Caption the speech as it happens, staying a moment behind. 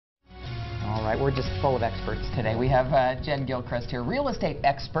right, we're just full of experts today. We have Jen Gilchrist here, real estate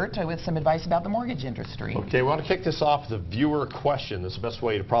expert, with some advice about the mortgage industry. Okay, we want to kick this off with a viewer question. That's the best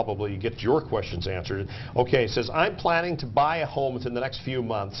way to probably get your questions answered. Okay, it says, I'm planning to buy a home within the next few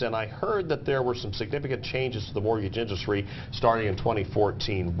months, and I heard that there were some significant changes to the mortgage industry starting in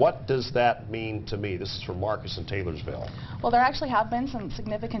 2014. What does that mean to me? This is from Marcus in Taylorsville. Well, there actually have been some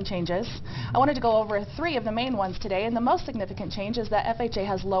significant changes. I wanted to go over 3 of the main ones today, and the most significant change is that FHA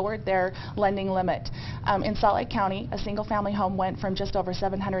has lowered their lending limit. In Salt Lake County, a single-family home went from just over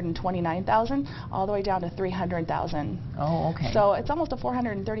 $729,000 all the way down to $300,000. Oh, okay. So it's almost a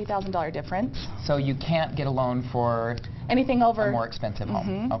 $430,000 difference. So you can't get a loan for anything over a more expensive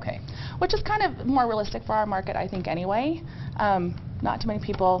home. Okay. Which is kind of more realistic for our market, I think, anyway. Not too many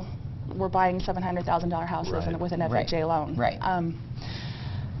people were buying $700,000 houses with an FHA loan. Right.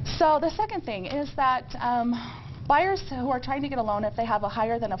 So the second thing is that buyers who are trying to get a loan, if they have a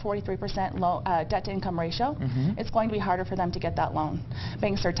higher than a 43% debt-to-income ratio, it's going to be harder for them to get that loan.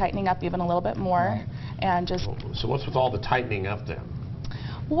 Banks are tightening up even a little bit more, and just. So what's with all the tightening up then?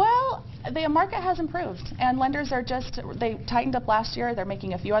 Well, the market has improved, and lenders are they tightened up last year. They're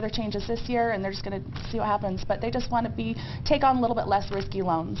making a few other changes this year, and they're just going to see what happens. But they just want to take on a little bit less risky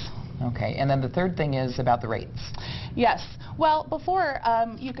loans. Okay, and then the third thing is about the rates. Yes. Well, before,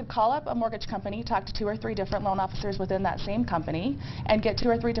 you could call up a mortgage company, talk to 2 or 3 different loan officers within that same company, and get 2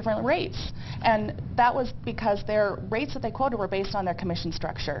 or 3 different rates. And that was because their rates that they quoted were based on their commission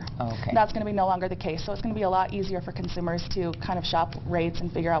structure. Okay. That's going to be no longer the case. So it's going to be a lot easier for consumers to kind of shop rates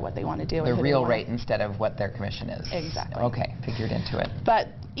and figure out what they want to do. The real rate instead of what their commission is. Exactly. Okay, figured into it. But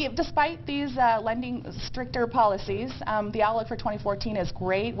despite these lending stricter policies, the outlook for 2014 is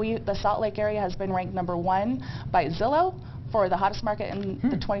great. The Salt Lake area has been ranked #1 by Zillow for the hottest market in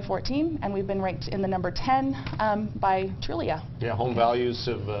the 2014, and we've been ranked in the #10 by Trulia. Yeah, home values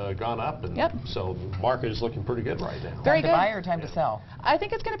have gone up, and so the market is looking pretty good right now. Very good. Time to buy or time to sell? I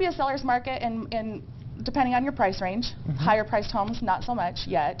think it's going to be a seller's market, in depending on your price range. Higher priced homes, not so much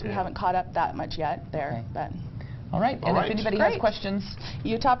yet. We haven't caught up that much yet there. Okay. But. All right, and if anybody has questions,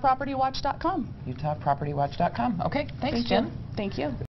 UtahPropertyWatch.com. UtahPropertyWatch.com. Okay, thanks, Jen. Thank you.